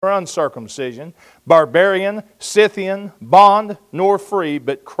or uncircumcision, barbarian, Scythian, bond, nor free,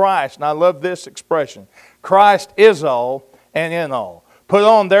 but Christ. And I love this expression. Christ is all and in all. Put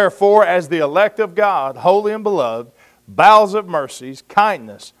on, therefore, as the elect of God, holy and beloved, bowels of mercies,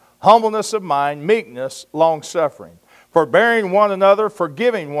 kindness, humbleness of mind, meekness, long-suffering, forbearing one another,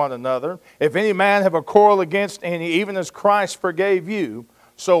 forgiving one another. If any man have a quarrel against any, even as Christ forgave you,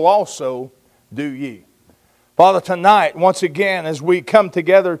 so also do ye. Father, tonight, once again, as we come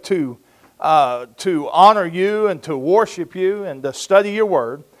together to honor you and to worship you and to study your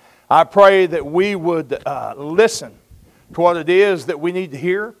word, I pray that we would listen to what it is that we need to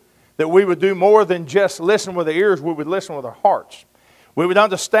hear, that we would do more than just listen with the ears, we would listen with our hearts. We would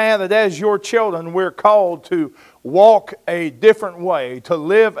understand that as your children, we're called to walk a different way, to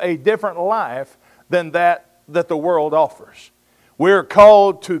live a different life than that the world offers. We're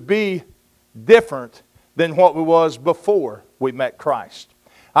called to be different than what we was before we met Christ.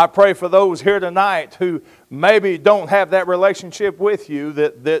 I pray for those here tonight who maybe don't have that relationship with you,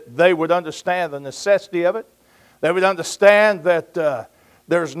 that they would understand the necessity of it. They would understand that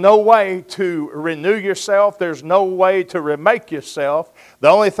there's no way to renew yourself. There's no way to remake yourself. The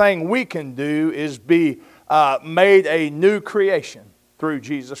only thing we can do is be made a new creation through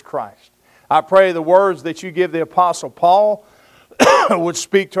Jesus Christ. I pray the words that you give the Apostle Paul would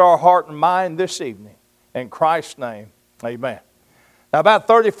speak to our heart and mind this evening. In Christ's name, amen. Now, about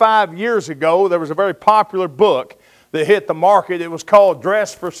 35 years ago, there was a very popular book that hit the market. It was called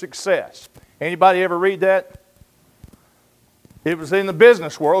Dress for Success. Anybody ever read that? It was in the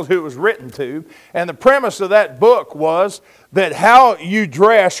business world who it was written to. And the premise of that book was that how you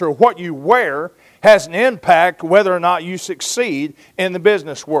dress or what you wear has an impact whether or not you succeed in the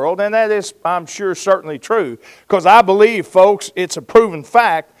business world. And that is, I'm sure, certainly true. Because I believe, folks, it's a proven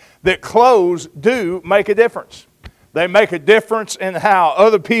fact that clothes do make a difference. They make a difference in how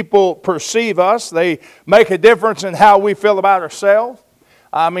other people perceive us. They make a difference in how we feel about ourselves.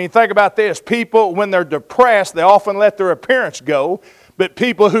 I mean, think about this. People, when they're depressed, they often let their appearance go. But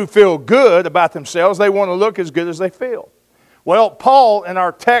people who feel good about themselves, they want to look as good as they feel. Well, Paul, in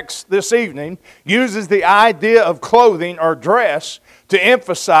our text this evening, uses the idea of clothing or dress to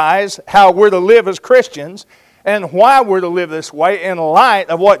emphasize how we're to live as Christians and why we're to live this way in light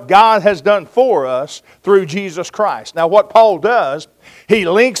of what God has done for us through Jesus Christ. Now, what Paul does, he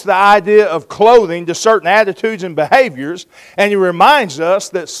links the idea of clothing to certain attitudes and behaviors, and he reminds us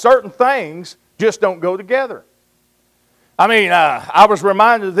that certain things just don't go together. I mean, I was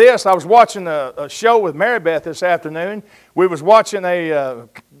reminded of this. I was watching a show with Mary Beth this afternoon. We was watching a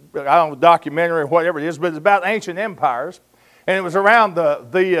documentary or whatever it is, but it's about ancient empires. And it was around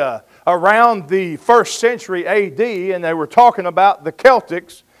the 1st century A.D., and they were talking about the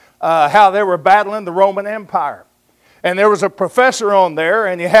Celtics, how they were battling the Roman Empire. And there was a professor on there,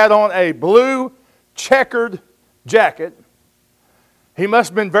 and he had on a blue checkered jacket. He must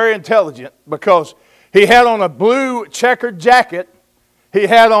have been very intelligent because he had on a blue checkered jacket, he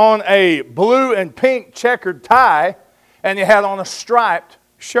had on a blue and pink checkered tie, and he had on a striped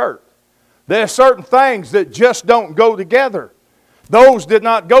shirt. There are certain things that just don't go together. Those did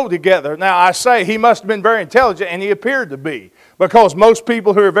not go together. Now, I say he must have been very intelligent, and he appeared to be. Because most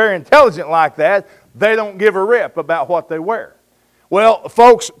people who are very intelligent like that, they don't give a rip about what they wear. Well,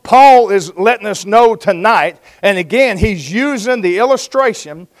 folks, Paul is letting us know tonight, and again, he's using the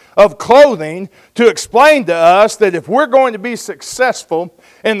illustration of clothing to explain to us that if we're going to be successful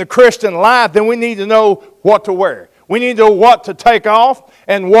in the Christian life, then we need to know what to wear. We need to know what to take off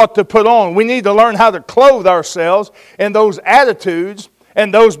and what to put on. We need to learn how to clothe ourselves in those attitudes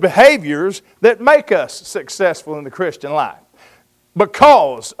and those behaviors that make us successful in the Christian life.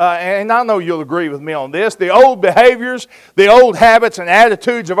 Because, and I know you'll agree with me on this, the old behaviors, the old habits and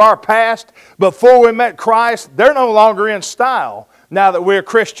attitudes of our past before we met Christ, they're no longer in style now that we're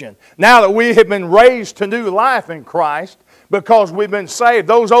Christian. Now that we have been raised to new life in Christ because we've been saved,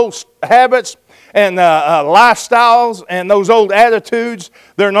 those old habits and lifestyles and those old attitudes,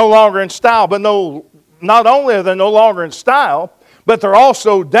 they're no longer in style. But not only are they no longer in style, but they're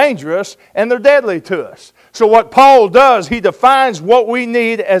also dangerous and they're deadly to us. So what Paul does, he defines what we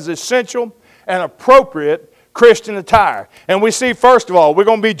need as essential and appropriate Christian attire. And we see, first of all, we're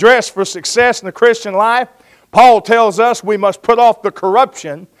going to be dressed for success in the Christian life. Paul tells us we must put off the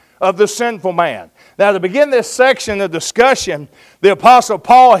corruption of the sinful man. Now, to begin this section of discussion, the Apostle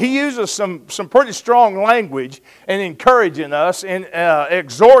Paul, he uses some pretty strong language in encouraging us, in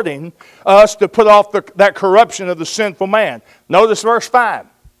exhorting us to put off that corruption of the sinful man. Notice verse 5.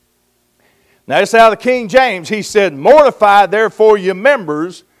 Now, it's out of the King James. He said, "Mortify therefore your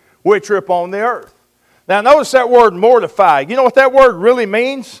members which are upon the earth." Now notice that word mortify. You know what that word really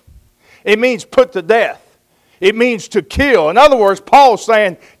means? It means put to death. It means to kill. In other words, Paul's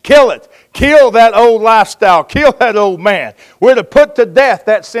saying, kill it. Kill that old lifestyle. Kill that old man. We're to put to death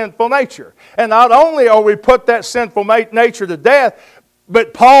that sinful nature. And not only are we put that sinful nature to death,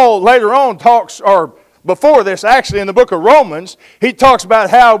 but Paul later on talks, or before this actually in the book of Romans, he talks about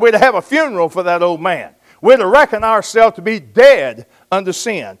how we're to have a funeral for that old man. We're to reckon ourselves to be dead unto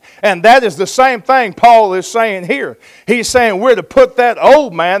sin. And that is the same thing Paul is saying here. He's saying we're to put that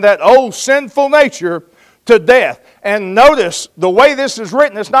old man, that old sinful nature, to death. And notice the way this is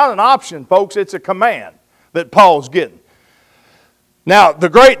written, it's not an option, folks. It's a command that Paul's getting. Now, the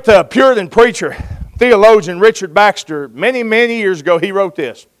great Puritan preacher, theologian Richard Baxter, many, many years ago, he wrote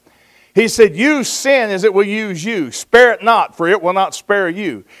this. He said, use sin as it will use you. Spare it not, for it will not spare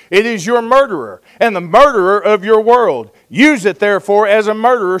you. It is your murderer and the murderer of your world. Use it, therefore, as a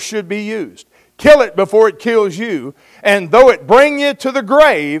murderer should be used. Kill it before it kills you. And though it bring you to the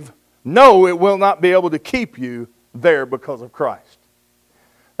grave, no, it will not be able to keep you there because of Christ.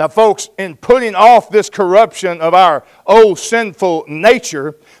 Now, folks, in putting off this corruption of our old sinful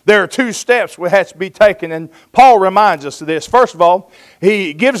nature, there are two steps that have to be taken, and Paul reminds us of this. First of all,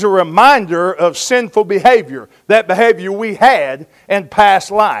 he gives a reminder of sinful behavior, that behavior we had in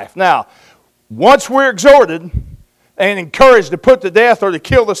past life. Now, once we're exhorted and encouraged to put to death or to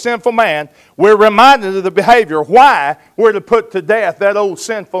kill the sinful man, we're reminded of the behavior, why we're to put to death that old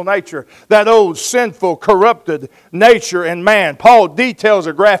sinful nature, that old sinful, corrupted nature in man. Paul details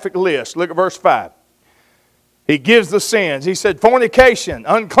a graphic list. Look at verse 5. He gives the sins. He said, fornication,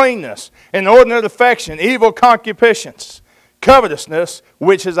 uncleanness, inordinate affection, evil concupiscence, covetousness,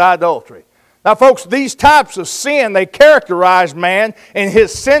 which is idolatry. Now, folks, these types of sin, they characterize man in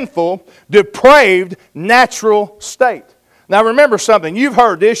his sinful, depraved, natural state. Now, remember something. You've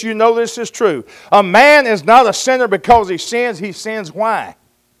heard this. You know this is true. A man is not a sinner because he sins. He sins why?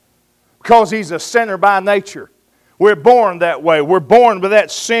 Because he's a sinner by nature. We're born that way. We're born with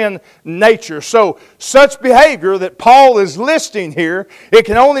that sin nature. So, such behavior that Paul is listing here, it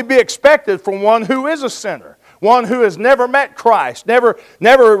can only be expected from one who is a sinner. One who has never met Christ, never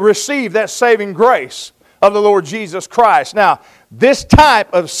received that saving grace of the Lord Jesus Christ. Now, this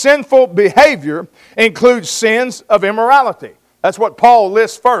type of sinful behavior includes sins of immorality. That's what Paul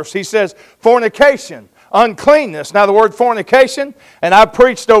lists first. He says fornication, uncleanness. Now, the word fornication, and I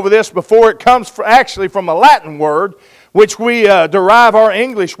preached over this before, it comes actually from a Latin word, which we derive our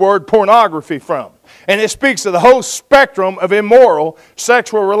English word pornography from. And it speaks of the whole spectrum of immoral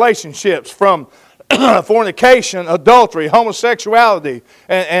sexual relationships, from fornication, adultery, homosexuality,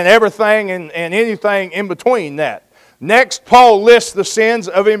 and everything and anything in between that. Next, Paul lists the sins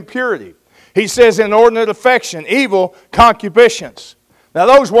of impurity. He says inordinate affection, evil concupiscence. Now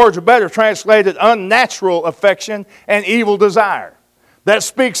those words are better translated unnatural affection and evil desire. That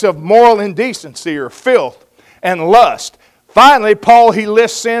speaks of moral indecency or filth and lust. Finally, Paul, he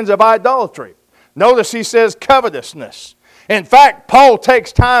lists sins of idolatry. Notice he says covetousness. In fact, Paul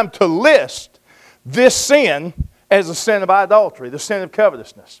takes time to list this sin as a sin of idolatry, the sin of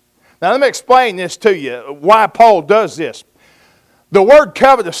covetousness. Now let me explain this to you, why Paul does this. The word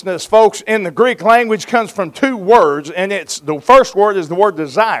covetousness, folks, in the Greek language comes from two words, and the first word is the word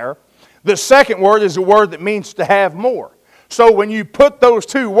desire. The second word is a word that means to have more. So when you put those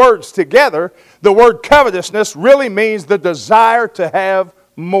two words together, the word covetousness really means the desire to have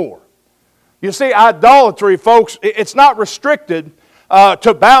more. You see, idolatry, folks, it's not restricted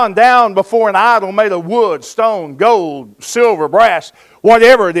to bowing down before an idol made of wood, stone, gold, silver, brass,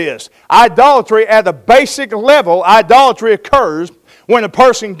 whatever it is. Idolatry, at a basic level, idolatry occurs when a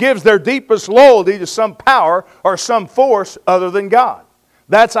person gives their deepest loyalty to some power or some force other than God.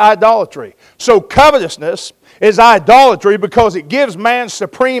 That's idolatry. So covetousness is idolatry because it gives man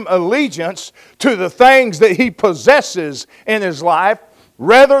supreme allegiance to the things that he possesses in his life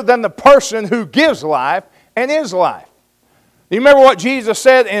rather than the person who gives life and is life. You remember what Jesus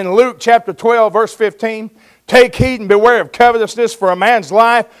said in Luke chapter 12, verse 15? Take heed and beware of covetousness, for a man's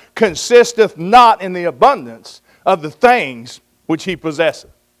life consisteth not in the abundance of the things which he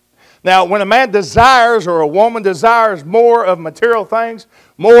possesseth. Now, when a man desires or a woman desires more of material things,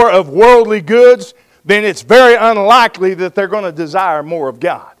 more of worldly goods, then it's very unlikely that they're going to desire more of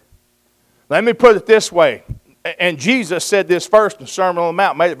God. Let me put it this way, and Jesus said this first in the Sermon on the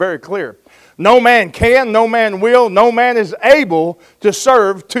Mount, made it very clear. No man can, no man will, no man is able to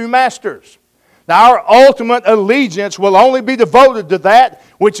serve two masters. Now, our ultimate allegiance will only be devoted to that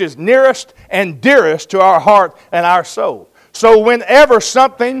which is nearest and dearest to our heart and our soul. So whenever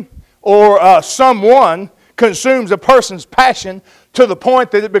something or someone consumes a person's passion, to the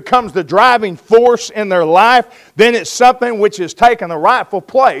point that it becomes the driving force in their life, then it's something which has taken the rightful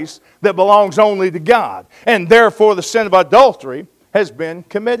place that belongs only to God. And therefore the sin of adultery has been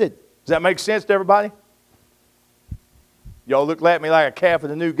committed. Does that make sense to everybody? Y'all look at me like a calf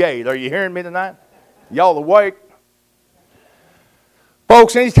at a new gate. Are you hearing me tonight? Y'all awake?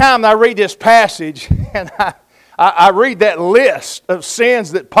 Folks, anytime I read this passage and I read that list of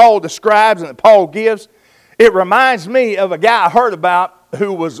sins that Paul describes and that Paul gives, it reminds me of a guy I heard about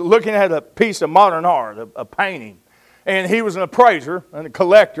who was looking at a piece of modern art, a painting. And he was an appraiser and a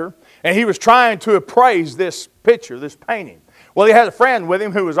collector, and he was trying to appraise this picture, this painting. Well, he had a friend with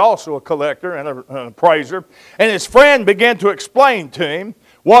him who was also a collector and an appraiser, and his friend began to explain to him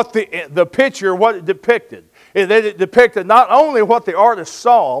what the picture, what it depicted. It depicted not only what the artist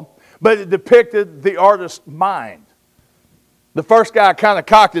saw, but it depicted the artist's mind. The first guy kind of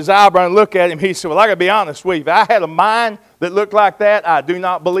cocked his eyebrow and looked at him. He said, well, I got to be honest with you. If I had a mind that looked like that, I do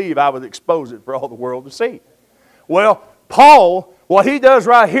not believe I would expose it for all the world to see. Well, Paul, what he does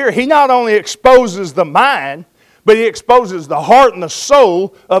right here, he not only exposes the mind, but he exposes the heart and the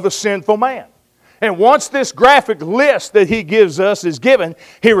soul of a sinful man. And once this graphic list that he gives us is given,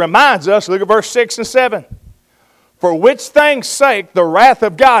 he reminds us, look at verse 6 and 7. For which things sake the wrath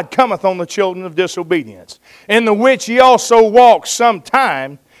of God cometh on the children of disobedience, in the which ye also walked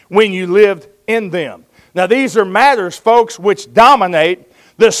sometime when you lived in them. Now these are matters, folks, which dominate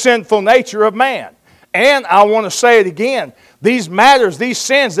the sinful nature of man. And I want to say it again, these matters, these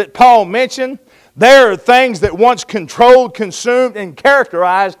sins that Paul mentioned, they are things that once controlled, consumed, and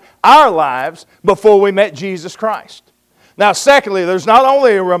characterized our lives before we met Jesus Christ. Now secondly, there's not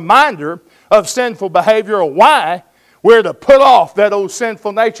only a reminder of sinful behavior or why we're to put off that old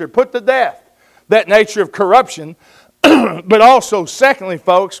sinful nature, put to death that nature of corruption. But also, secondly,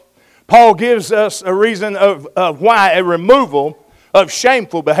 folks, Paul gives us a reason of why, a removal of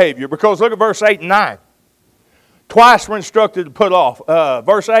shameful behavior. Because look at verse 8 and 9. Twice we're instructed to put off.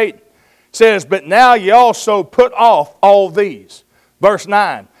 Verse 8 says, but now ye also put off all these. Verse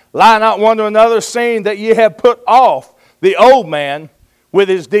 9, lie not one to another, seeing that ye have put off the old man with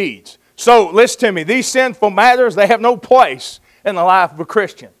his deeds. So, listen to me. These sinful matters, they have no place in the life of a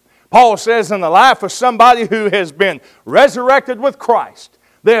Christian. Paul says in the life of somebody who has been resurrected with Christ,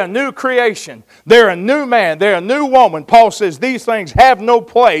 they're a new creation. They're a new man. They're a new woman. Paul says these things have no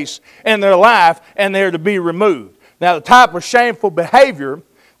place in their life and they're to be removed. Now, the type of shameful behavior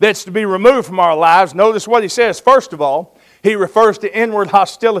that's to be removed from our lives, notice what he says. First of all, he refers to inward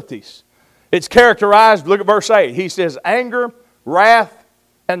hostilities. It's characterized, look at verse 8. He says anger, wrath,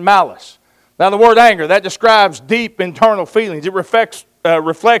 and malice. Now the word anger, that describes deep internal feelings. It reflects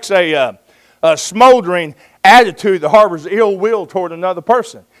a smoldering attitude that harbors ill will toward another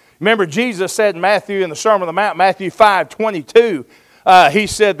person. Remember Jesus said in Matthew, in the Sermon on the Mount, Matthew 5:22, he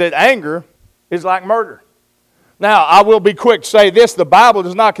said that anger is like murder. Now I will be quick to say this, the Bible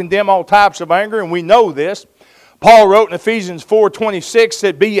does not condemn all types of anger, and we know this. Paul wrote in Ephesians 4:26,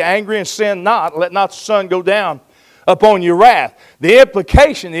 said, be ye angry and sin not, let not the sun go down upon your wrath. The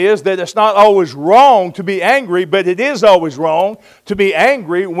implication is that it's not always wrong to be angry, but it is always wrong to be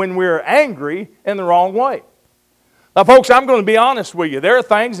angry when we're angry in the wrong way. Now, folks, I'm going to be honest with you. There are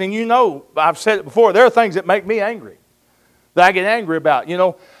things, and you know, I've said it before, there are things that make me angry, that I get angry about. You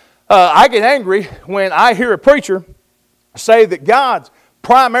know, I get angry when I hear a preacher say that God's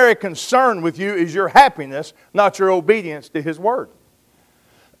primary concern with you is your happiness, not your obedience to His Word.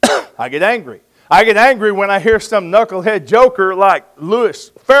 I get angry. I get angry when I hear some knucklehead joker like Louis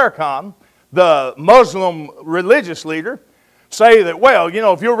Farrakhan, the Muslim religious leader, say that, well, you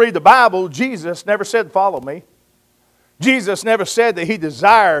know, if you'll read the Bible, Jesus never said follow me. Jesus never said that He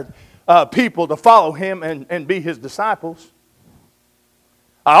desired people to follow Him and be His disciples.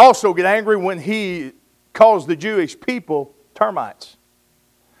 I also get angry when he calls the Jewish people termites.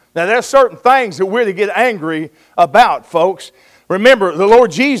 Now, there's certain things that we're to get angry about, folks. Remember, the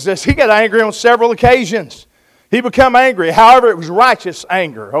Lord Jesus, He got angry on several occasions. He became angry. However, it was righteous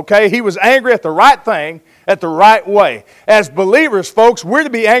anger, okay? He was angry at the right thing, at the right way. As believers, folks, we're to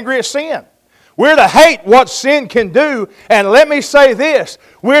be angry at sin. We're to hate what sin can do. And let me say this,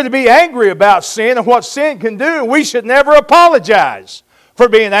 we're to be angry about sin and what sin can do. We should never apologize for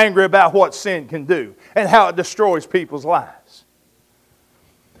being angry about what sin can do and how it destroys people's lives.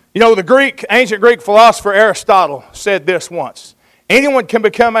 You know, the ancient Greek philosopher Aristotle said this once. Anyone can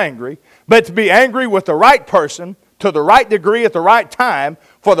become angry, but to be angry with the right person, to the right degree, at the right time,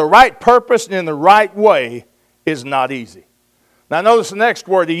 for the right purpose and in the right way is not easy. Now notice the next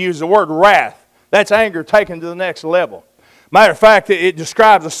word he used, the word wrath. That's anger taken to the next level. Matter of fact, it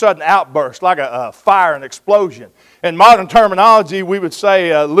describes a sudden outburst, like a fire, an explosion. In modern terminology, we would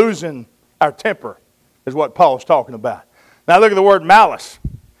say losing our temper is what Paul's talking about. Now look at the word malice.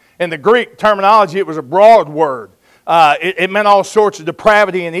 In the Greek terminology, it was a broad word. It meant all sorts of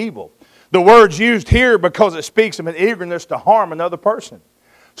depravity and evil. The word's used here because it speaks of an eagerness to harm another person.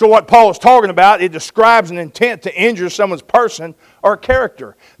 So what Paul is talking about, it describes an intent to injure someone's person or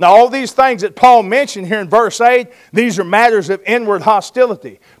character. Now all these things that Paul mentioned here in verse 8, these are matters of inward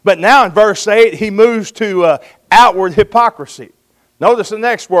hostility. But now in verse 8, he moves to outward hypocrisy. Notice the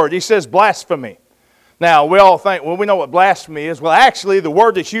next word. He says blasphemy. Now we all think, well, we know what blasphemy is. Well, actually the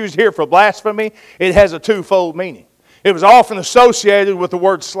word that's used here for blasphemy, it has a twofold meaning. It was often associated with the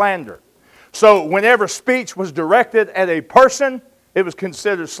word slander. So whenever speech was directed at a person, it was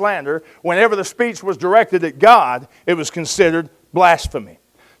considered slander. Whenever the speech was directed at God, it was considered blasphemy.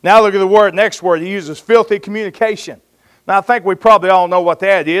 Now look at the next word. He uses filthy communication. Now I think we probably all know what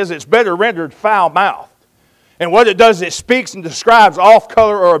that is. It's better rendered foul-mouthed. And what it does, it speaks and describes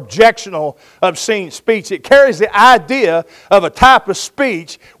off-color or objectionable, obscene speech. It carries the idea of a type of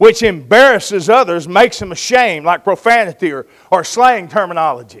speech which embarrasses others, makes them ashamed, like profanity or slang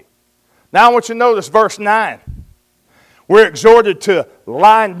terminology. Now I want you to notice verse 9. We're exhorted to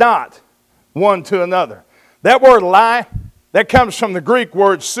lie not one to another. That word lie, that comes from the Greek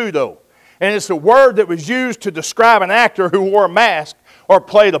word pseudo. And it's a word that was used to describe an actor who wore a mask or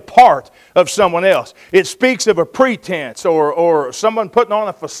played a part of someone else. It speaks of a pretense or someone putting on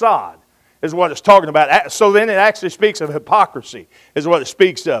a facade is what it's talking about. So then it actually speaks of hypocrisy is what it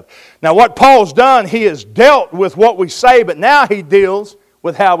speaks of. Now what Paul's done, he has dealt with what we say, but now he deals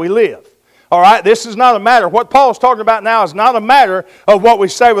with how we live. All right, this is not a matter. What Paul's talking about now is not a matter of what we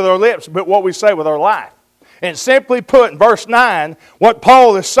say with our lips, but what we say with our life. And simply put, in verse 9, what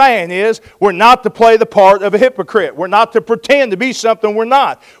Paul is saying is we're not to play the part of a hypocrite. We're not to pretend to be something we're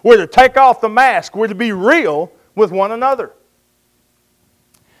not. We're to take off the mask. We're to be real with one another.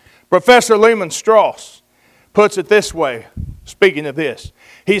 Professor Lehman Strauss puts it this way, speaking of this.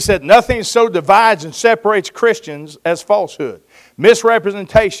 He said, nothing so divides and separates Christians as falsehood,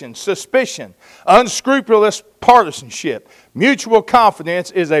 misrepresentation, suspicion, unscrupulous partisanship. Mutual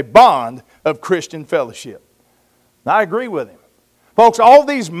confidence is a bond of Christian fellowship. Now, I agree with him. Folks, all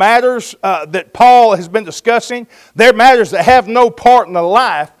these matters that Paul has been discussing, they're matters that have no part in the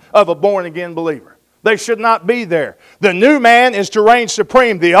life of a born-again believer. They should not be there. The new man is to reign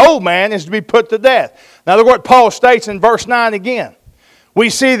supreme. The old man is to be put to death. Now, look what Paul states in verse 9 again. We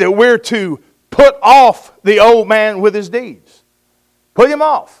see that we're to put off the old man with his deeds. Put him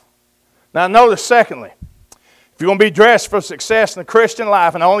off. Now notice secondly, if you're going to be dressed for success in the Christian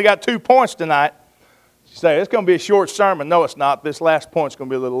life, and I only got 2 points tonight, you say, it's going to be a short sermon. No, it's not. This last point's going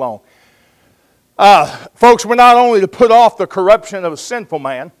to be a little long. Folks, we're not only to put off the corruption of a sinful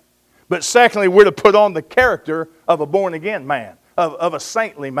man, but secondly, we're to put on the character of a born-again man, of a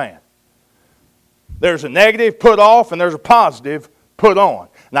saintly man. There's a negative, put off, and there's a positive, put on.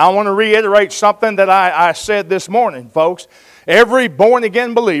 Now I want to reiterate something that I said this morning, folks. Every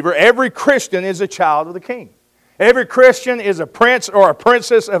born-again believer, every Christian is a child of the King. Every Christian is a prince or a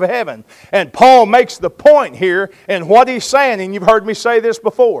princess of heaven. And Paul makes the point here in what he's saying, and you've heard me say this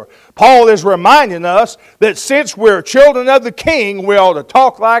before. Paul is reminding us that since we're children of the King, we ought to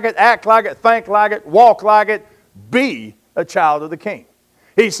talk like it, act like it, think like it, walk like it, be a child of the King.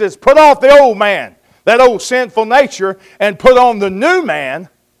 He says, put off the old man, that old sinful nature, and put on the new man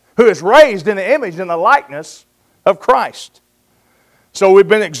who is raised in the image and the likeness of Christ. So we've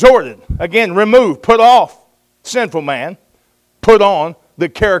been exhorted, again, remove, put off sinful man, put on the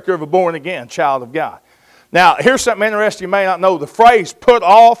character of a born-again child of God. Now, here's something interesting you may not know. The phrase put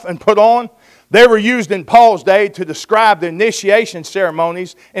off and put on, they were used in Paul's day to describe the initiation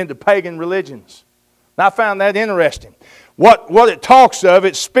ceremonies into pagan religions. And I found that interesting. What it talks of,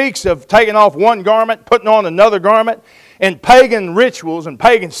 it speaks of taking off one garment, putting on another garment. In pagan rituals and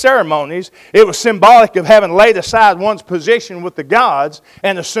pagan ceremonies, it was symbolic of having laid aside one's position with the gods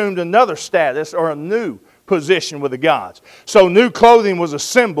and assumed another status or a new position with the gods. So new clothing was a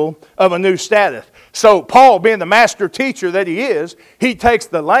symbol of a new status. So Paul, being the master teacher that he is, he takes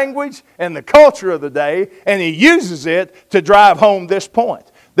the language and the culture of the day and he uses it to drive home this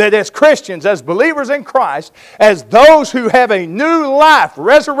point. That as Christians, as believers in Christ, as those who have a new life,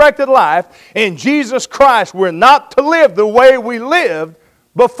 resurrected life in Jesus Christ, we're not to live the way we lived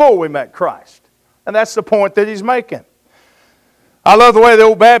before we met Christ. And that's the point that he's making. I love the way the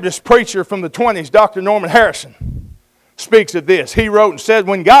old Baptist preacher from the 20s, Dr. Norman Harrison, speaks of this. He wrote and said,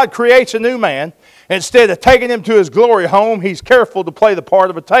 when God creates a new man Instead of taking him to his glory home, he's careful to play the part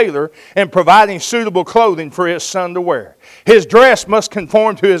of a tailor in providing suitable clothing for his son to wear. His dress must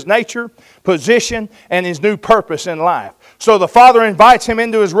conform to his nature, position, and his new purpose in life. So the father invites him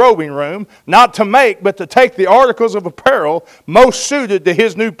into his robing room, not to make, but to take the articles of apparel most suited to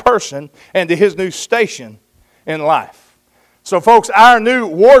his new person and to his new station in life. So folks, our new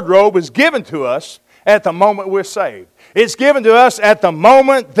wardrobe is given to us at the moment we're saved. It's given to us at the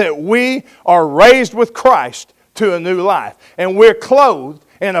moment that we are raised with Christ to a new life. And we're clothed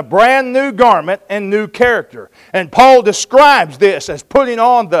in a brand new garment and new character. And Paul describes this as putting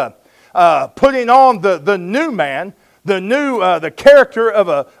on the new man, the character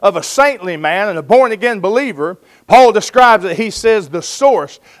of a saintly man and a born-again believer. Paul describes it, he says, the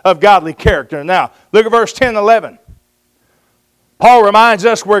source of godly character. Now, look at verse 10 and 11. Paul reminds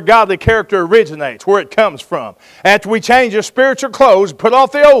us where godly character originates, where it comes from. After we change our spiritual clothes, put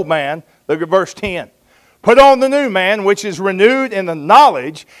off the old man, look at verse 10. Put on the new man, which is renewed in the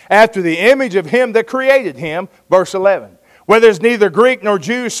knowledge after the image of him that created him, verse 11. Where there's neither Greek nor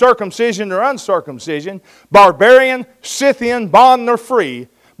Jew, circumcision nor uncircumcision, barbarian, Scythian, bond nor free,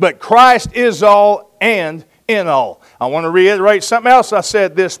 but Christ is all and in all. I want to reiterate something else I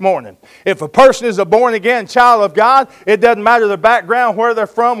said this morning. If a person is a born-again child of God, it doesn't matter their background, where they're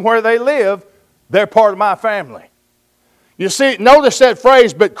from, where they live, they're part of my family. You see, notice that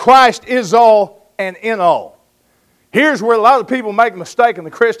phrase, but Christ is all and in all. Here's where a lot of people make a mistake in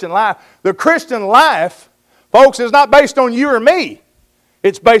the Christian life. The Christian life, folks, is not based on you or me.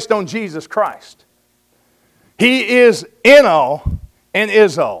 It's based on Jesus Christ. He is in all and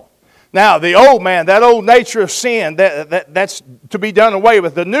is all. Now, the old man, that old nature of sin, that's to be done away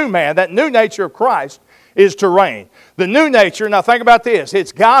with. The new man, that new nature of Christ, is to reign. The new nature, now think about this,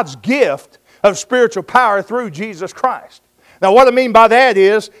 it's God's gift of spiritual power through Jesus Christ. Now, what I mean by that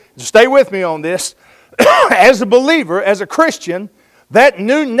is, stay with me on this, as a believer, as a Christian, that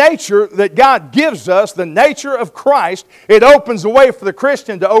new nature that God gives us, the nature of Christ, it opens the way for the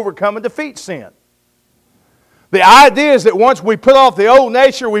Christian to overcome and defeat sin. The idea is that once we put off the old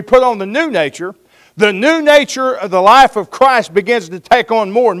nature, we put on the new nature. The new nature of the life of Christ begins to take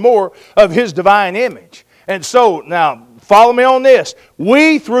on more and more of His divine image. And so, now, follow me on this.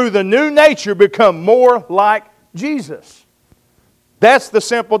 We, through the new nature, become more like Jesus. That's the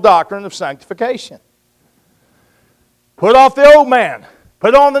simple doctrine of sanctification. Put off the old man.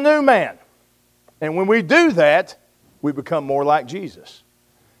 Put on the new man. And when we do that, we become more like Jesus.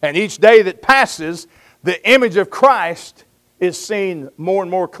 And each day that passes, the image of Christ is seen more and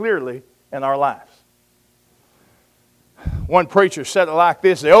more clearly in our lives. One preacher said it like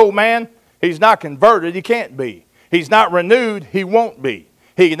this: the old man, he's not converted, he can't be. He's not renewed, he won't be.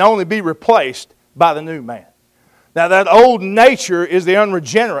 He can only be replaced by the new man. Now that old nature is the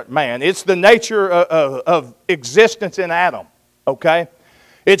unregenerate man. It's the nature of existence in Adam, okay?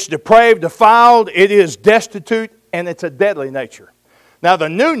 It's depraved, defiled, it is destitute, and it's a deadly nature. Now the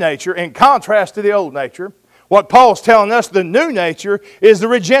new nature, in contrast to the old nature, what Paul's telling us, the new nature is the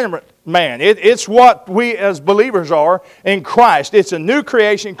regenerate man. It's what we as believers are in Christ. It's a new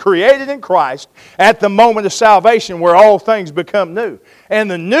creation created in Christ at the moment of salvation where all things become new. And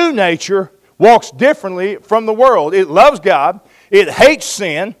the new nature walks differently from the world. It loves God. It hates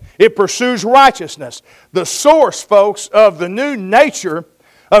sin. It pursues righteousness. The source, folks, of the new nature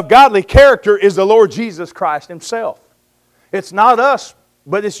of godly character is the Lord Jesus Christ Himself. It's not us,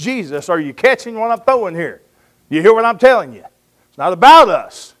 but it's Jesus. Are you catching what I'm throwing here? You hear what I'm telling you? It's not about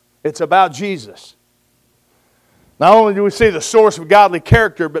us. It's about Jesus. Not only do we see the source of godly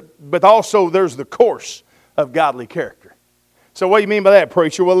character, but also there's the course of godly character. So what do you mean by that,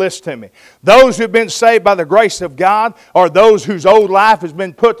 preacher? Well, listen to me. Those who have been saved by the grace of God are those whose old life has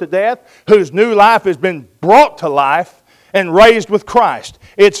been put to death, whose new life has been brought to life and raised with Christ.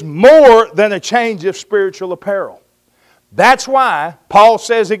 It's more than a change of spiritual apparel. That's why Paul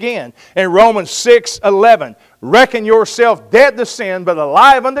says again in Romans 6:11, reckon yourself dead to sin, but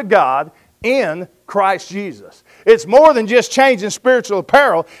alive unto God in Christ Jesus. It's more than just changing spiritual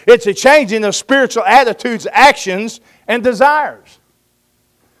apparel. It's a changing of spiritual attitudes, actions, and desires.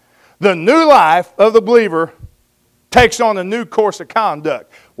 The new life of the believer takes on a new course of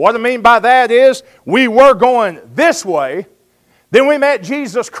conduct. What I mean by that is we were going this way, then we met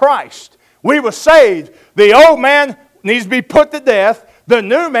Jesus Christ. We were saved. The old man needs to be put to death. The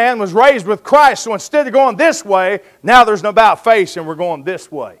new man was raised with Christ. So instead of going this way, now there's no about face and we're going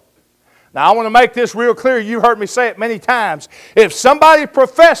this way. Now I want to make this real clear. You've heard me say it many times. If somebody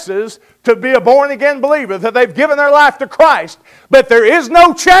professes to be a born-again believer, that they've given their life to Christ, but there is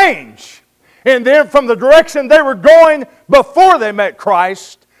no change in them from the direction they were going before they met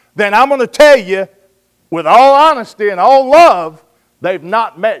Christ, then I'm going to tell you with all honesty and all love, they've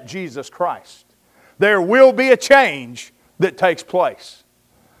not met Jesus Christ. There will be a change that takes place.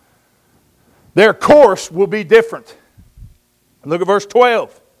 Their course will be different. Look at verse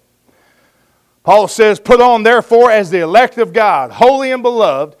 12. Paul says, "Put on therefore as the elect of God, holy and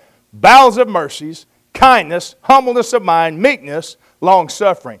beloved, bowels of mercies, kindness, humbleness of mind, meekness,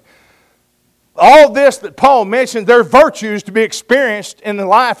 long-suffering." All this that Paul mentioned, they're virtues to be experienced in the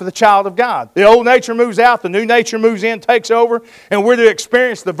life of the child of God. The old nature moves out, the new nature moves in, takes over, and we're to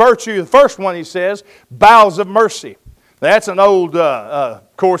experience the virtue. The first one, he says, bowels of mercy. That's an old,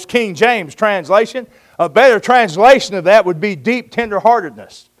 of course, King James translation. A better translation of that would be deep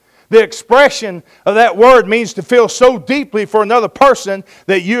tenderheartedness. The expression of that word means to feel so deeply for another person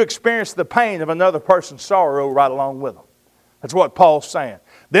that you experience the pain of another person's sorrow right along with them. That's what Paul's saying.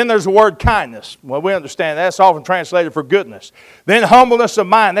 Then there's the word kindness. Well, we understand that's often translated for goodness. Then humbleness of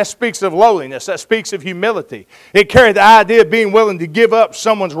mind. That speaks of lowliness. That speaks of humility. It carried the idea of being willing to give up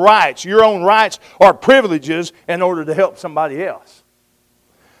someone's rights, your own rights or privileges, in order to help somebody else.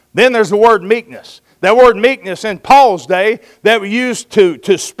 Then there's the word meekness. That word meekness in Paul's day that we used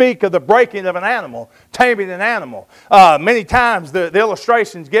to speak of the breaking of an animal, taming an animal. Many times the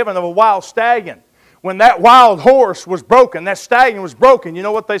illustration is given of a wild stallion. When that wild horse was broken, that stallion was broken, you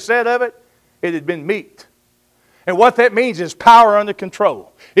know what they said of it? It had been meeked. And what that means is power under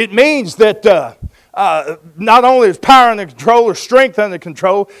control. It means that not only is power under control or strength under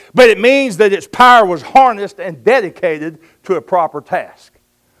control, but it means that its power was harnessed and dedicated to a proper task.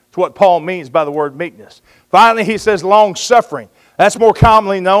 That's what Paul means by the word meekness. Finally, he says long-suffering. That's more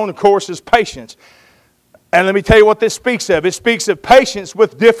commonly known, of course, as patience. And let me tell you what this speaks of. It speaks of patience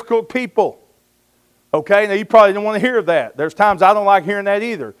with difficult people. Okay, now you probably don't want to hear that. There's times I don't like hearing that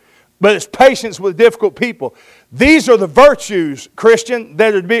either. But it's patience with difficult people. These are the virtues, Christian,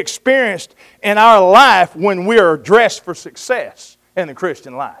 that are to be experienced in our life when we are dressed for success in the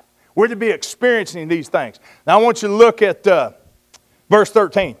Christian life. We're to be experiencing these things. Now I want you to look at verse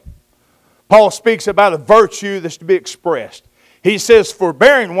 13. Paul speaks about a virtue that's to be expressed. He says,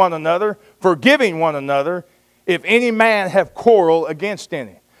 forbearing one another, forgiving one another, if any man have quarrel against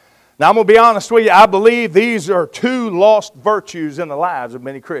any. Now, I'm going to be honest with you. I believe these are two lost virtues in the lives of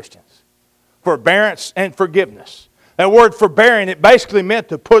many Christians. Forbearance and forgiveness. That word forbearing, it basically meant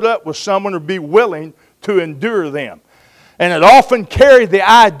to put up with someone or be willing to endure them. And it often carried the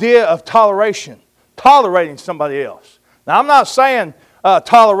idea of toleration, tolerating somebody else. Now, I'm not saying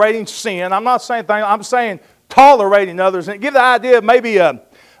tolerating sin. I'm not saying things. I'm saying tolerating others. And it gives the idea of maybe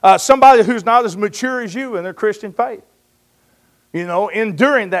somebody who's not as mature as you in their Christian faith. You know,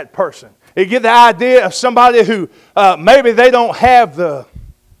 enduring that person. It gives the idea of somebody who maybe they don't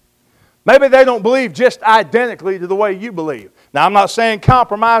believe just identically to the way you believe. Now, I'm not saying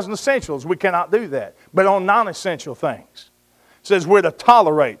compromise on essentials. We cannot do that. But on non-essential things. It says we're to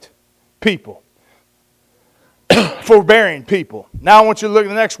tolerate people. Forbearing people. Now I want you to look at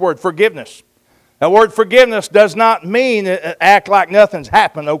the next word, forgiveness. That word forgiveness does not mean act like nothing's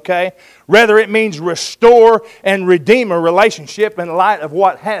happened, okay? Rather, it means restore and redeem a relationship in light of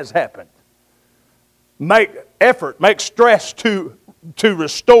what has happened. Make effort, make stress to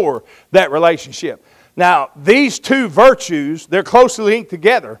restore that relationship. Now, these two virtues, they're closely linked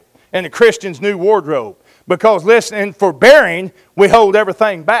together in the Christian's new wardrobe. Because, listen, in forbearing, we hold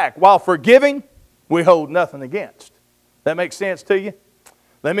everything back. While forgiving, we hold nothing against. That makes sense to you?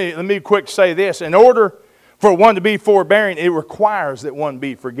 Let me quick say this. In order for one to be forbearing, it requires that one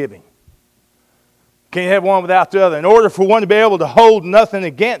be forgiving. Can't have one without the other. In order for one to be able to hold nothing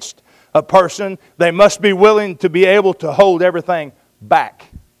against a person, they must be willing to be able to hold everything back.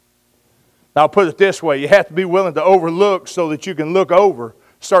 Now, I'll put it this way. You have to be willing to overlook so that you can look over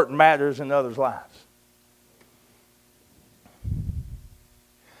certain matters in others' lives.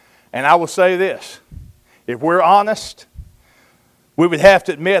 And I will say this. If we're honest, we would have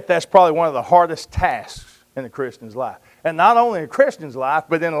to admit that's probably one of the hardest tasks in a Christian's life. And not only in a Christian's life,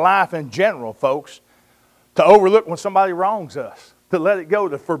 but in life in general, folks, to overlook when somebody wrongs us, to let it go,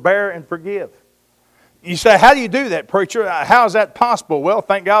 to forbear and forgive. You say, how do you do that, preacher? How is that possible? Well,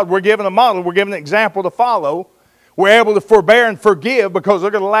 thank God we're given a model. We're given an example to follow. We're able to forbear and forgive because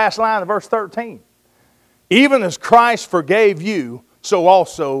look at the last line of verse 13. Even as Christ forgave you, so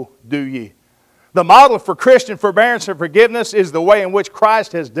also do ye. The model for Christian forbearance and forgiveness is the way in which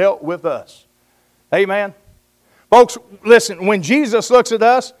Christ has dealt with us. Amen. Folks, listen, when Jesus looks at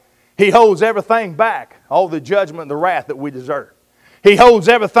us, He holds everything back, all the judgment and the wrath that we deserve. He holds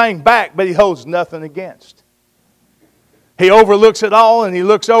everything back, but He holds nothing against. He overlooks it all, and He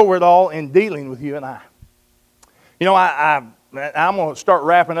looks over it all in dealing with you and I. You know, I'm going to start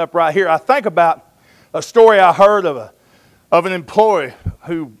wrapping up right here. I think about A story I heard of an employee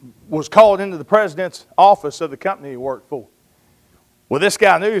who was called into the president's office of the company he worked for. Well, this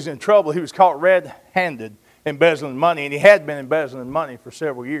guy knew he was in trouble. He was caught red-handed embezzling money, and he had been embezzling money for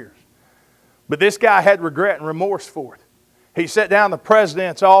several years. But this guy had regret and remorse for it. He sat down in the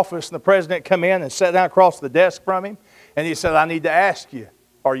president's office, and the president come in and sat down across the desk from him, and he said, "I need to ask you,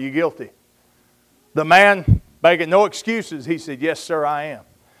 are you guilty?" The man, making no excuses, he said, "Yes, sir, I am.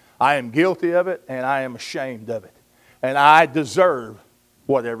 I am guilty of it, and I am ashamed of it. And I deserve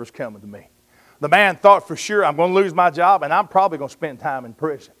whatever's coming to me." The man thought for sure, "I'm going to lose my job, and I'm probably going to spend time in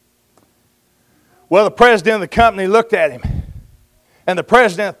prison." Well, the president of the company looked at him, and the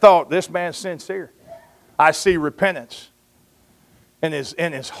president thought, "This man's sincere. I see repentance in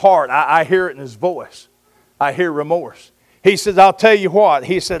his heart. I hear it in his voice. I hear remorse." He says, "I'll tell you what."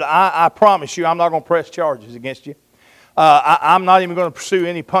 He said, I promise you I'm not going to press charges against you. I'm not even going to pursue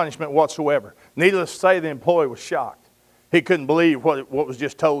any punishment whatsoever." Needless to say, the employee was shocked. He couldn't believe what was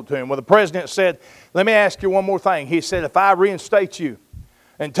just told to him. Well, the president said, "Let me ask you one more thing." He said, "If I reinstate you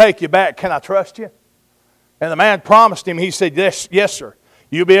and take you back, can I trust you?" And the man promised him. He said, yes, sir.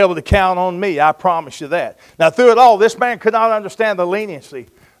 "You'll be able to count on me. I promise you that." Now, through it all, this man could not understand the leniency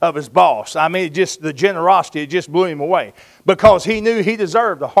of his boss. I mean, just the generosity, it just blew him away. Because he knew he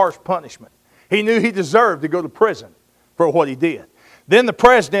deserved a harsh punishment. He knew he deserved to go to prison for what he did. Then the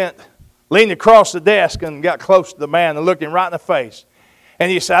president leaned across the desk and got close to the man and looked him right in the face. And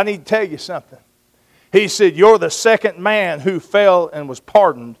he said, "I need to tell you something." He said, "You're the second man who fell and was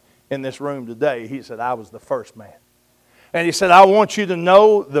pardoned in this room today." He said, "I was the first man." And he said, "I want you to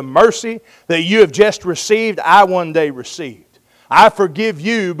know the mercy that you have just received, I one day received. I forgive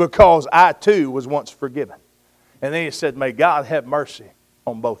you because I too was once forgiven." And then he said, "May God have mercy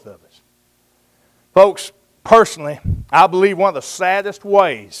on both of us." Folks, personally, I believe one of the saddest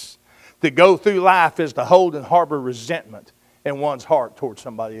ways to go through life is to hold and harbor resentment in one's heart towards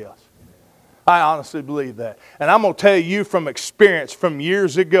somebody else. I honestly believe that. And I'm going to tell you from experience from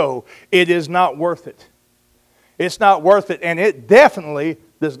years ago, it is not worth it. It's not worth it, and it definitely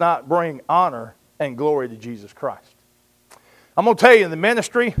does not bring honor and glory to Jesus Christ. I'm going to tell you, in the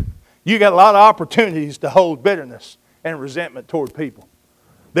ministry, you got a lot of opportunities to hold bitterness and resentment toward people.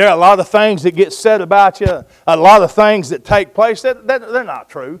 There are a lot of things that get said about you, a lot of things that take place that they're not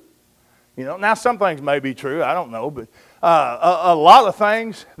true. You know, now some things may be true, I don't know, but a lot of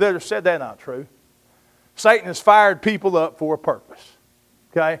things that are said, they're not true. Satan has fired people up for a purpose,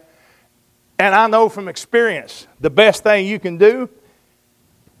 okay? And I know from experience, the best thing you can do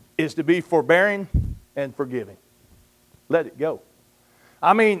is to be forbearing and forgiving. Let it go.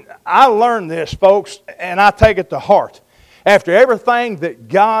 I mean, I learned this, folks, and I take it to heart. After everything that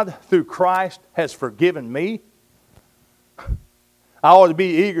God, through Christ, has forgiven me, I ought to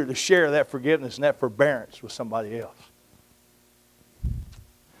be eager to share that forgiveness and that forbearance with somebody else.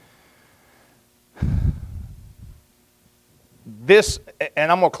 This,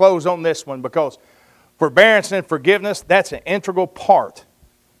 and I'm going to close on this one, because forbearance and forgiveness, that's an integral part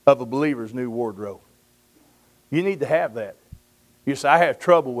of a believer's new wardrobe. You need to have that. You say, "I have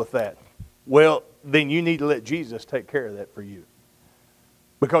trouble with that." Well, then you need to let Jesus take care of that for you,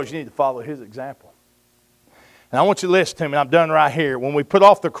 because you need to follow His example. And I want you to listen to me, and I'm done right here. When we put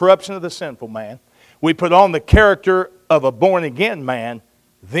off the corruption of the sinful man, we put on the character of a born-again man,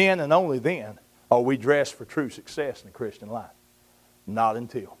 then and only then are we dressed for true success in the Christian life. Not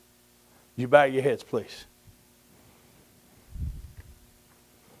until. You bow your heads, please.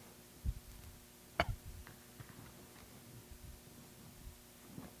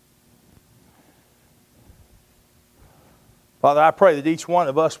 Father, I pray that each one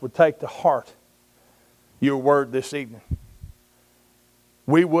of us would take to heart your word this evening.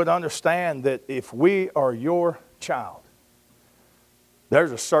 We would understand that if we are your child,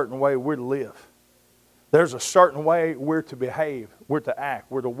 there's a certain way we're to live. There's a certain way we're to behave, we're to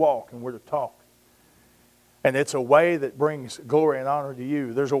act, we're to walk, and we're to talk. And it's a way that brings glory and honor to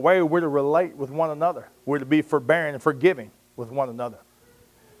you. There's a way we're to relate with one another. We're to be forbearing and forgiving with one another.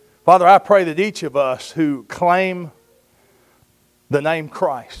 Father, I pray that each of us who claim the name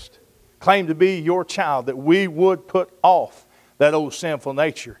Christ, claim to be your child, that we would put off that old sinful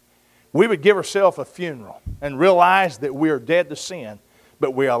nature. We would give ourselves a funeral and realize that we are dead to sin,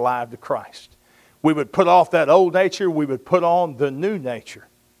 but we are alive to Christ. We would put off that old nature. We would put on the new nature.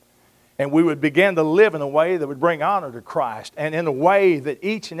 And we would begin to live in a way that would bring honor to Christ, and in a way that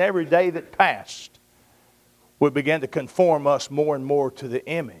each and every day that passed would begin to conform us more and more to the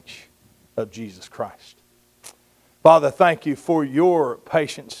image of Jesus Christ. Father, thank you for your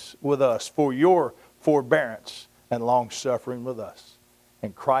patience with us, for your forbearance and long-suffering with us.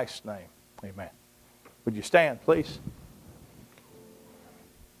 In Christ's name, amen. Would you stand, please?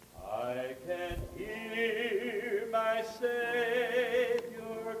 I can hear my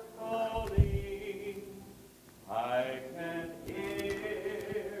Savior calling. I can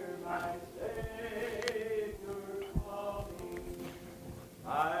hear my Savior calling.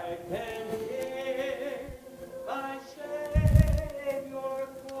 I can hear my Savior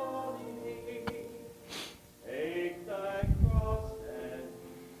calling. Take thy cross and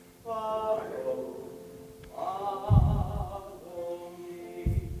follow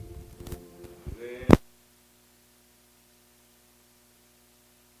me.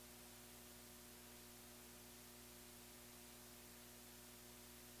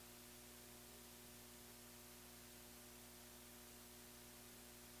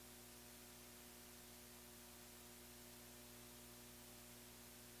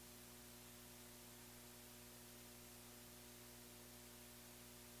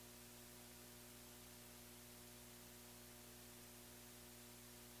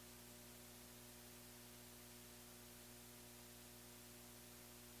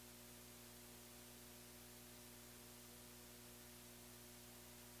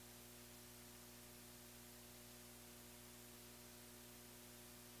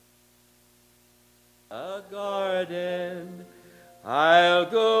 A garden, I'll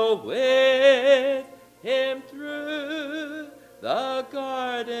go with him through the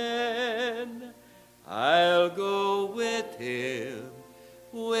garden. I'll go with him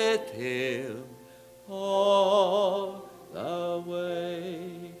all the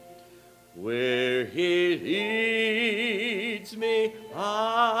way. Where he leads me,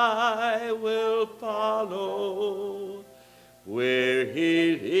 I will follow. Where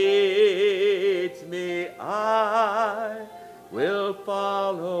he leads me, I will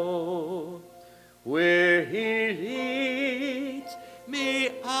follow. Where he leads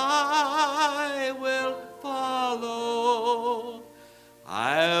me, I will follow.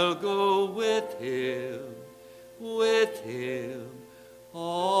 I'll go with him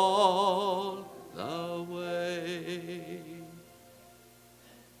all